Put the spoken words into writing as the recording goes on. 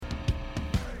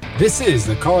This is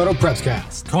the Colorado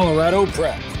Prepscast. Colorado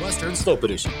Prep, Western Slope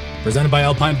Edition. Presented by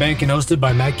Alpine Bank and hosted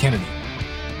by Matt Kennedy.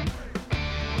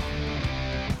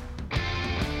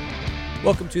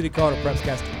 Welcome to the Colorado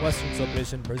Prepscast Western Slope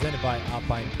Edition, presented by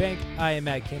Alpine Bank. I am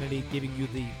Matt Kennedy, giving you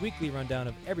the weekly rundown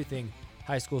of everything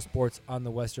high school sports on the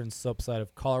Western Slope side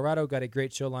of Colorado. Got a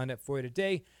great show lined up for you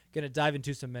today. Going to dive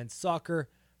into some men's soccer,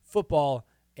 football,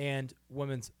 and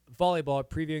women's volleyball,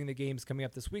 previewing the games coming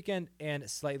up this weekend and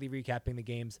slightly recapping the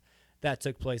games that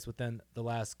took place within the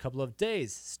last couple of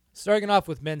days. Starting off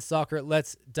with men's soccer,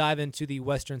 let's dive into the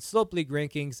Western Slope League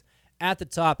rankings. At the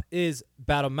top is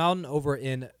Battle Mountain over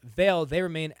in Vail. They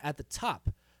remain at the top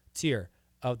tier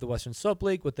of the Western Slope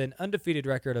League with an undefeated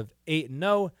record of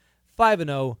 8-0,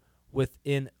 5-0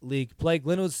 within league play.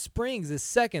 Glenwood Springs is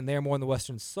second. They are more on the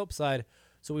Western Slope side,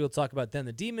 so we will talk about them.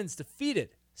 The Demons defeated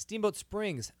Steamboat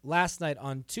Springs last night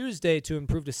on Tuesday to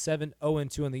improve to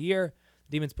 7-0-2 on the year.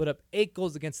 The Demons put up 8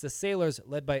 goals against the Sailors,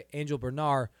 led by Angel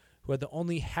Bernard, who had the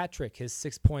only hat trick, his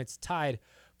 6 points tied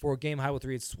for a game high with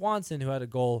Reed Swanson, who had a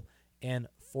goal and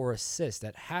 4 assists.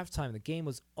 At halftime, the game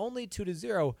was only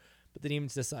 2-0, but the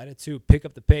Demons decided to pick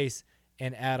up the pace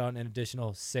and add on an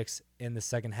additional 6 in the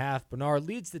second half. Bernard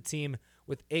leads the team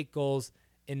with 8 goals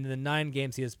in the 9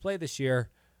 games he has played this year.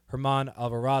 Herman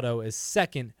Alvarado is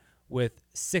second with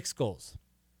 6 goals.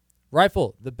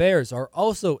 Rifle, the Bears, are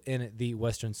also in the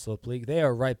Western Slope League. They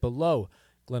are right below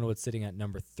Glenwood, sitting at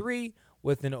number 3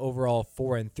 with an overall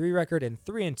 4-3 record and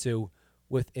 3-2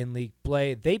 within league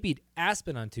play. They beat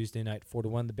Aspen on Tuesday night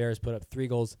 4-1. The Bears put up 3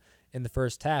 goals in the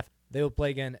first half. They will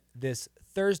play again this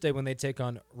Thursday when they take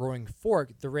on Roaring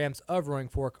Fork. The Rams of Roaring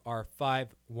Fork are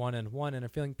 5-1-1 and are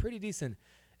feeling pretty decent,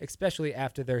 especially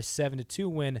after their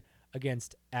 7-2 win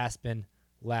against Aspen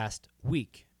last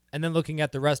week. And then looking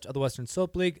at the rest of the Western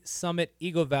Slope League, Summit,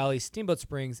 Eagle Valley, Steamboat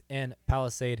Springs, and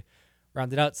Palisade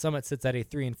rounded out. Summit sits at a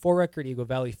 3-4 record, Eagle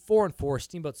Valley 4-4,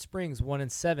 Steamboat Springs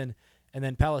 1-7, and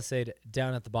then Palisade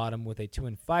down at the bottom with a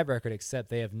 2-5 record, except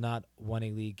they have not won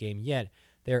a league game yet.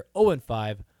 They're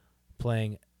 0-5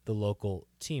 playing the local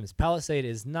teams. Palisade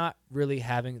is not really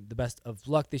having the best of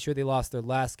luck this year. They lost their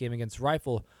last game against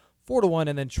Rifle 4-1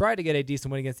 and then tried to get a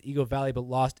decent win against Eagle Valley, but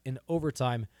lost in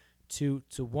overtime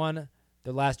 2-1.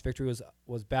 Their last victory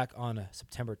was back on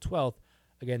September 12th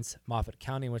against Moffat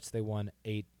County, in which they won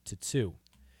 8-2.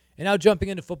 And now jumping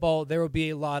into football, there will be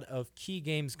a lot of key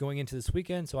games going into this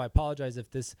weekend, so I apologize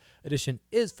if this edition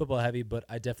is football heavy, but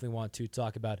I definitely want to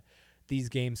talk about these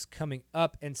games coming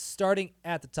up. And starting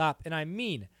at the top, and I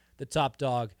mean the top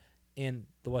dog in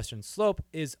the Western Slope,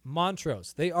 is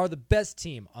Montrose. They are the best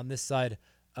team on this side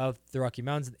of the Rocky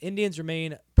Mountains. The Indians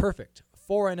remain perfect,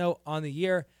 4-0 on the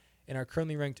year, and are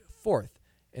currently ranked 4th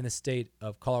in the state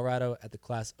of Colorado at the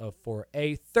class of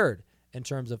 4A, 3rd in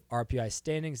terms of RPI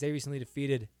standings. They recently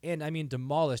defeated, and I mean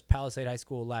demolished, Palisade High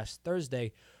School last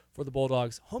Thursday for the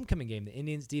Bulldogs' homecoming game. The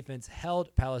Indians' defense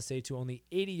held Palisade to only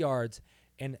 80 yards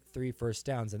and 3 first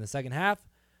downs. In the second half,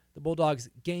 the Bulldogs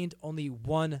gained only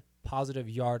 1 positive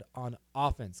yard on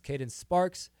offense. Caden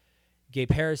Sparks,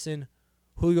 Gabe Harrison,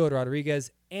 Julio Rodriguez,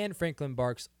 and Franklin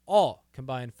Barks all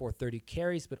combined for 30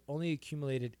 carries, but only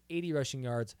accumulated 80 rushing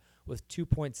yards with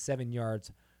 2.7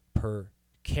 yards per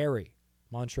carry.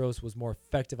 Montrose was more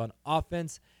effective on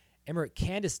offense. Emmerich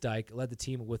Candisdyke led the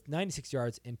team with 96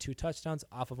 yards and 2 touchdowns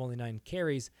off of only 9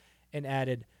 carries and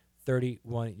added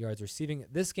 31 yards receiving.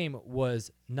 This game was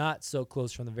not so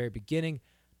close from the very beginning.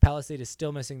 Palisade is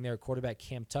still missing their quarterback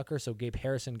Cam Tucker, so Gabe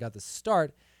Harrison got the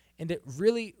start. And it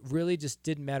really, really just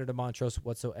didn't matter to Montrose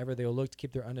whatsoever. They will look to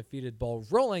keep their undefeated ball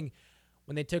rolling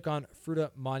when they took on Fruta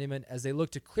Monument as they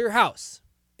look to clear house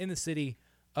in the city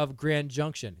of Grand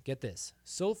Junction. Get this.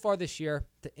 So far this year,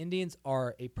 the Indians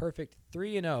are a perfect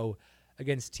 3-0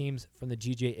 against teams from the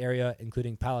GJ area,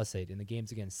 including Palisade. In the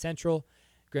games against Central,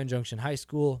 Grand Junction High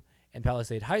School, and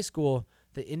Palisade High School,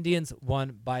 the Indians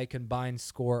won by a combined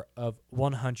score of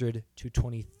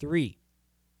 100-23.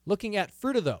 Looking at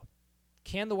Fruta, though,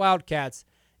 can the Wildcats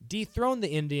dethrone the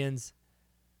Indians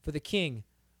for the king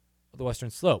of the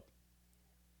Western Slope?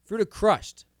 Fruta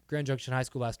crushed Grand Junction High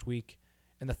School last week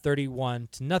in the 31-0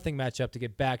 matchup to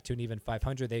get back to an even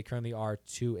 500. They currently are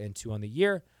 2-2 on the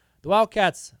year. The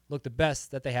Wildcats look the best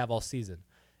that they have all season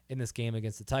in this game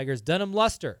against the Tigers. Dunham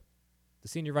Luster, the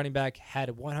senior running back,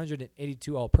 had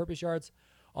 182 all-purpose yards.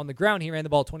 On the ground, he ran the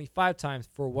ball 25 times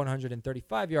for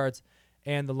 135 yards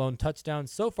and the lone touchdown.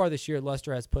 So far this year,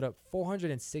 Luster has put up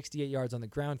 468 yards on the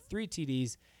ground, 3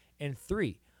 TDs, and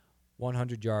 3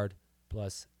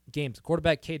 100-yard-plus games.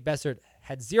 Quarterback Cade Bessert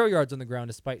had 0 yards on the ground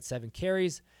despite 7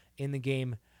 carries in the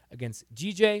game against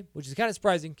GJ, which is kind of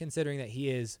surprising considering that he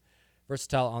is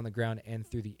versatile on the ground and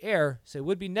through the air, so it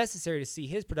would be necessary to see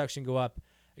his production go up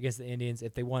against the Indians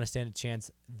if they want to stand a chance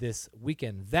this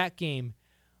weekend. That game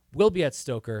will be at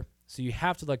Stoker, so you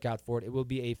have to look out for it. It will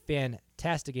be a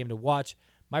fantastic game to watch.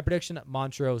 My prediction,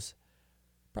 Montrose,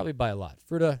 probably by a lot.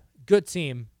 Fruta, good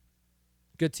team.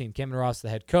 Good team. Cameron Ross, the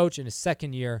head coach, in his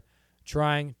second year,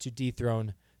 trying to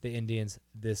dethrone the Indians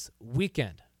this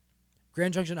weekend.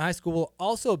 Grand Junction High School will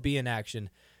also be in action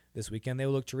this weekend. They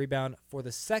will look to rebound for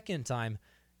the second time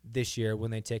this year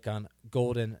when they take on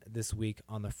Golden this week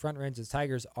on the Front Range. The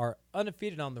Tigers are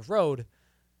undefeated on the road,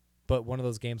 but one of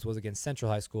those games was against Central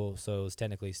High School, so it was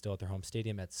technically still at their home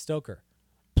stadium at Stoker.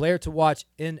 Player to watch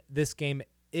in this game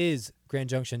is Grand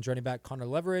Junction running back Connor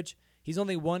Leverage. He's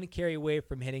only one carry away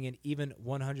from hitting an even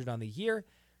 100 on the year.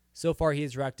 So far, he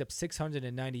has racked up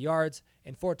 690 yards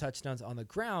and 4 touchdowns on the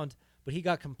ground, but he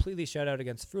got completely shut out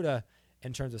against Fruta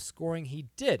in terms of scoring. He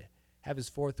did have his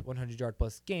fourth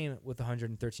 100-yard-plus game with a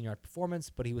 113-yard performance,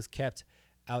 but he was kept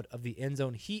out of the end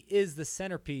zone. He is the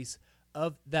centerpiece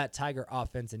of that Tiger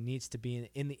offense and needs to be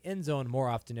in the end zone more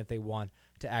often if they want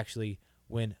to actually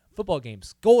win football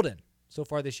games. Golden, so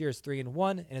far this year, is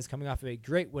 3-1 and is coming off of a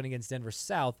great win against Denver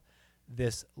South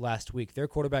this last week. Their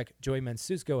quarterback, Joey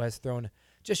Mansusko, has thrown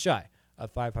just shy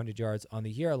of 500 yards on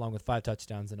the year, along with 5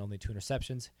 touchdowns and only 2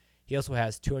 interceptions. He also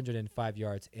has 205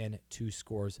 yards and 2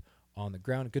 scores on the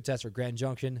ground. Good test for Grand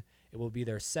Junction. It will be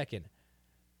their second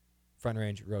Front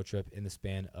Range road trip in the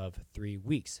span of 3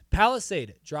 weeks.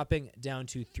 Palisade dropping down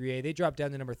to 3A. They dropped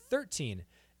down to number 13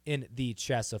 in the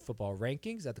Chassa football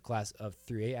rankings at the class of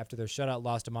 3A after their shutout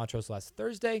loss to Montrose last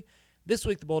Thursday. This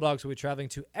week, the Bulldogs will be traveling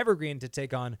to Evergreen to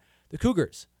take on the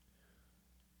Cougars.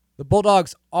 The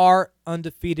Bulldogs are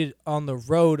undefeated on the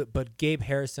road, but Gabe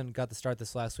Harrison got the start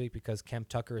this last week because Kemp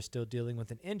Tucker is still dealing with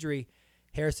an injury.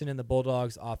 Harrison and the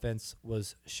Bulldogs offense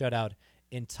was shut out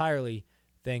entirely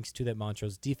thanks to that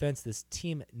Montrose defense. This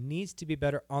team needs to be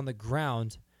better on the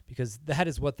ground because that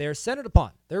is what they're centered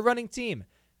upon. They're a running team.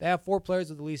 They have 4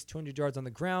 players with at least 200 yards on the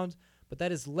ground, but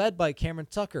that is led by Cameron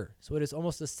Tucker, so it is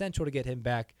almost essential to get him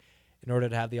back in order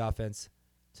to have the offense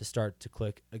to start to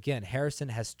click again. Harrison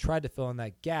has tried to fill in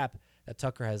that gap that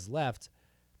Tucker has left,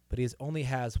 but he only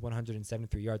has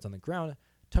 173 yards on the ground.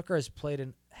 Tucker has played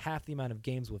in half the amount of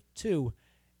games with 2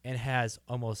 and has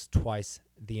almost twice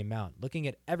the amount. Looking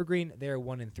at Evergreen, they are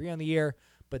 1-3 on the year,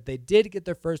 but they did get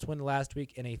their first win last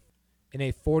week in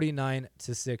a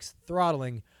 49-6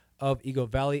 throttling of Eagle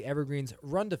Valley. Evergreen's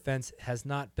run defense has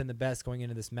not been the best going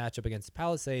into this matchup against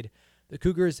Palisade. The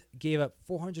Cougars gave up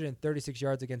 436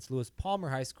 yards against Lewis Palmer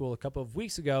High School a couple of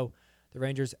weeks ago. The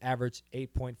Rangers averaged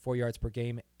 8.4 yards per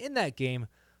game in that game.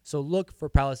 So look for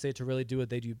Palisade to really do what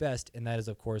they do best, and that is,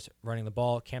 of course, running the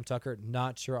ball. Cam Tucker,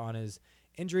 not sure on his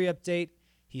injury update.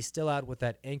 He's still out with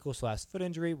that ankle/foot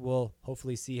injury. We'll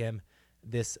hopefully see him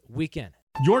this weekend.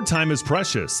 Your time is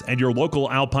precious, and your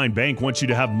local Alpine Bank wants you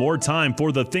to have more time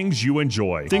for the things you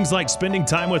enjoy. Things like spending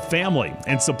time with family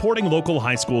and supporting local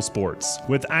high school sports.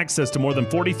 With access to more than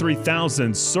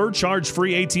 43,000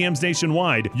 surcharge-free ATMs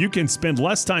nationwide, you can spend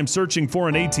less time searching for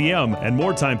an ATM and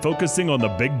more time focusing on the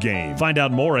big game. Find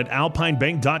out more at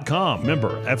alpinebank.com.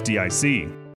 Member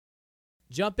FDIC.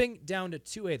 Jumping down to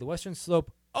 2A, the Western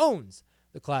Slope owns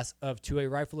the class of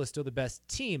 2A. Rifle is still the best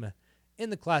team in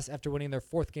the class after winning their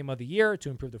 4th game of the year to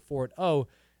improve to 4-0.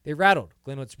 They rattled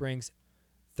Glenwood Springs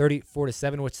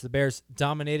 34-7, which the Bears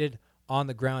dominated on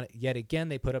the ground yet again.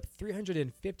 They put up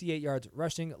 358 yards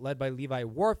rushing, led by Levi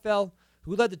Warfel,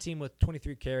 who led the team with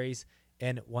 23 carries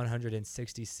and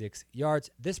 166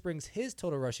 yards. This brings his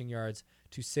total rushing yards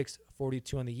to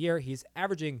 642 on the year. He's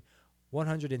averaging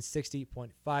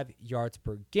 160.5 yards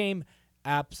per game.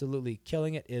 Absolutely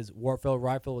killing it is Warfield.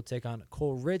 Rifle will take on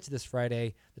Cole Ridge this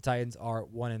Friday. The Titans are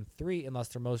 1-3 and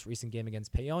lost their most recent game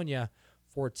against Paonia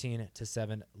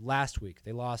 14-7 last week.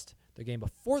 They lost their game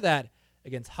before that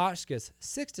against Hotchkiss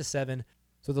 6-7.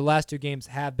 So the last 2 games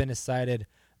have been decided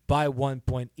by 1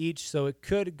 point each. So it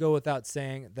could go without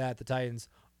saying that the Titans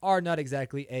are not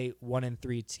exactly a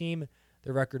 1-3 team.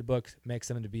 The record book makes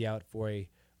them to be out for a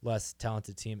less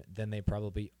talented team than they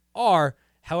probably are.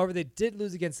 However, they did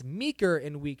lose against Meeker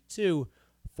in week 2,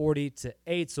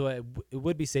 40-8. So it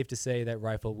would be safe to say that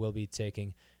Rifle will be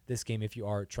taking this game if you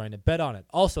are trying to bet on it.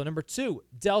 Also, number 2,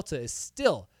 Delta is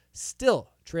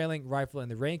still trailing Rifle in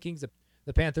the rankings.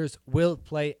 The Panthers will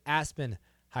play Aspen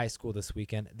High School this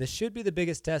weekend. This should be the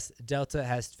biggest test Delta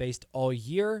has faced all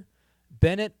year.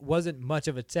 Bennett wasn't much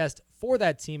of a test for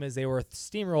that team as they were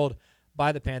steamrolled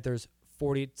by the Panthers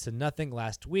 40-0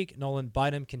 last week. Nolan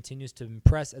Bynum continues to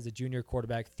impress as a junior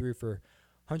quarterback, threw for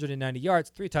 190 yards,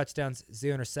 3 touchdowns,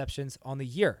 0 interceptions on the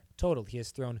year. Total, he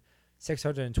has thrown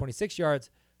 626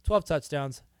 yards, 12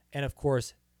 touchdowns, and of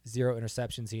course, 0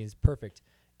 interceptions. He is perfect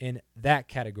in that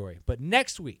category. But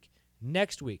next week,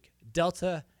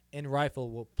 Delta and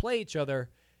Rifle will play each other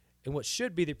in what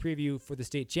should be the preview for the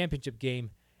state championship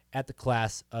game at the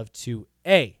Class of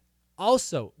 2A.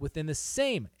 Also, within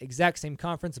the exact same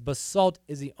conference, Basalt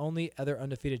is the only other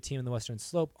undefeated team in the Western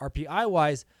Slope.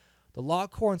 RPI-wise, the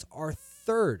Longhorns are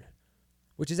third,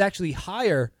 which is actually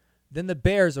higher than the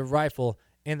Bears of Rifle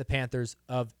and the Panthers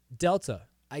of Delta.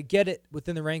 I get it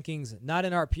within the rankings, not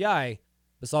in RPI.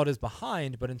 Basalt is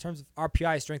behind, but in terms of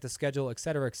RPI, strength of schedule,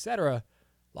 etc.,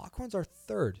 Longhorns are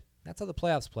third. That's how the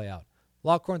playoffs play out.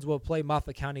 Longhorns will play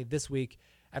Moffat County this week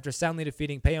after soundly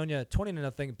defeating Paonia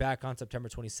 20-0 back on September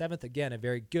 27th. Again, a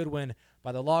very good win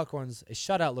by the Longhorns. A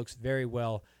shutout looks very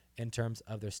well in terms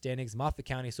of their standings. Moffat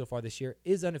County so far this year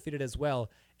is undefeated as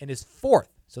well and is fourth.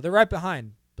 So they're right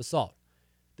behind Basalt.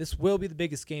 This will be the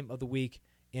biggest game of the week.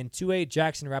 In 2A,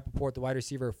 Jackson Rappaport, the wide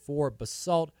receiver for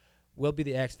Basalt, will be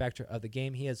the X factor of the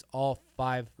game. He has all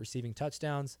 5 receiving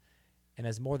touchdowns and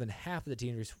has more than half of the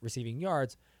team's receiving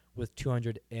yards with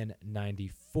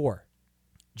 294.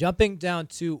 Jumping down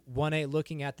to 1A,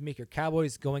 looking at the Meeker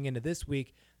Cowboys going into this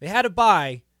week. They had a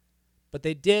bye, but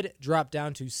they did drop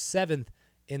down to 7th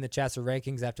in the Chasser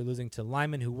rankings after losing to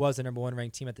Lyman, who was the number 1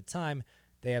 ranked team at the time.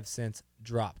 They have since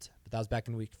dropped, but that was back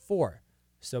in week 4.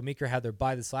 So Meeker had their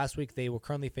bye this last week. They will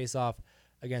currently face off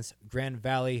against Grand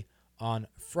Valley on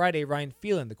Friday. Ryan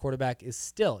Phelan, the quarterback, is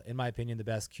still, in my opinion, the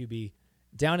best QB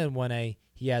down in 1A.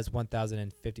 He has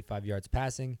 1,055 yards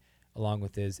passing, along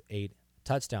with his 8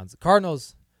 touchdowns. The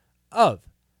Cardinals of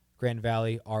Grand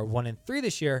Valley are 1-3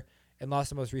 this year and lost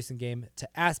the most recent game to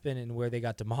Aspen, in where they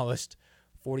got demolished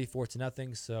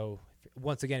 44-0. So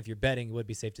once again, if you're betting, it would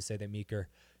be safe to say that Meeker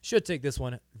should take this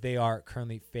one. They are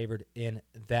currently favored in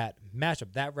that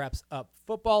matchup. That wraps up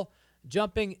football.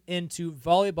 Jumping into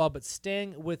volleyball, but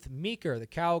staying with Meeker, the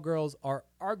Cowgirls are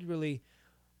arguably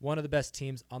one of the best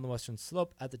teams on the Western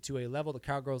Slope at the 2A level. The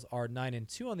Cowgirls are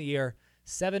 9-2 on the year.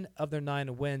 7 of their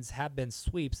 9 wins have been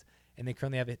sweeps, and they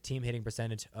currently have a team hitting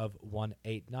percentage of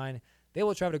 .189. They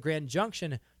will travel to Grand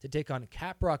Junction to take on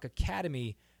Caprock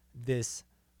Academy this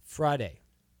Friday.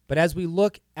 But as we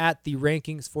look at the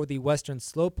rankings for the Western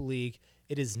Slope League,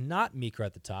 it is not Meeker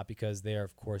at the top because they are,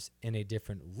 of course, in a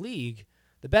different league.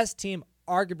 The best team,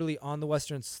 arguably, on the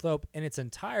Western Slope in its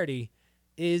entirety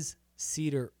is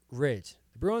Cedar Ridge.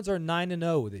 The Bruins are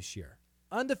 9-0 this year,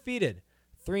 undefeated,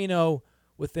 3-0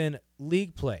 within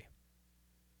league play.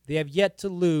 They have yet to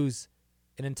lose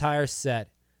an entire set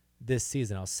this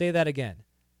season. I'll say that again.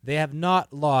 They have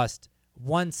not lost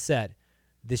one set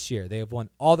this year. They have won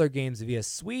all their games via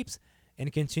sweeps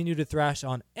and continue to thrash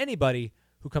on anybody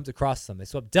who comes across them. They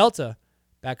swept Delta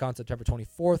back on September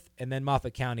 24th and then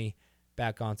Moffat County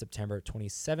back on September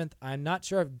 27th. I'm not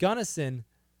sure if Gunnison,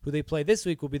 who they play this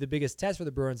week, will be the biggest test for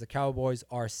the Bruins. The Cowboys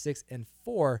are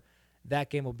 6-4. That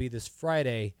game will be this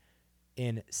Friday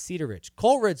in Cedar Ridge.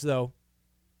 Coleridge, though,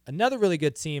 another really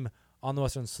good team on the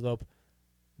Western Slope.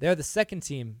 They're the second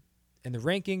team in the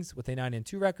rankings with a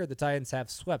 9-2 record. The Titans have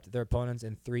swept their opponents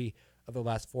in 3 of their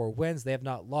last 4 wins. They have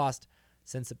not lost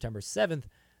since September 7th.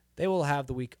 They will have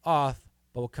the week off,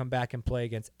 but will come back and play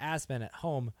against Aspen at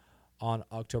home on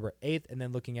October 8th. And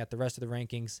then looking at the rest of the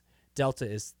rankings, Delta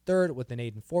is 3rd with an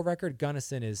 8-4 record.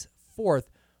 Gunnison is 4th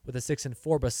with a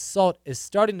 6-4. Basalt is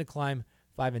starting to climb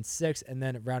 5-6. And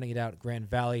then rounding it out, Grand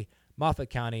Valley,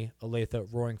 Moffat County, Olathe,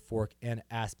 Roaring Fork, and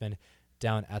Aspen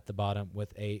down at the bottom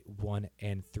with a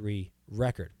 1-3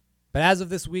 record. But as of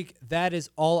this week, that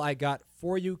is all I got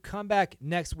for you. Come back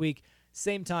next week,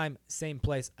 same time, same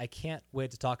place. I can't wait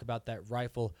to talk about that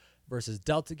Rifle versus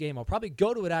Delta game. I'll probably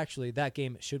go to it, actually. That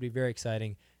game should be very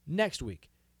exciting next week.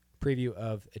 Preview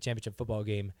of a championship football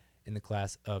game in the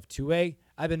Class of 2A.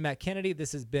 I've been Matt Kennedy.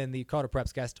 This has been the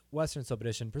Prepscast Western Slope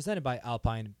Edition presented by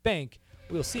Alpine Bank.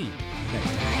 We'll see you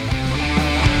next time.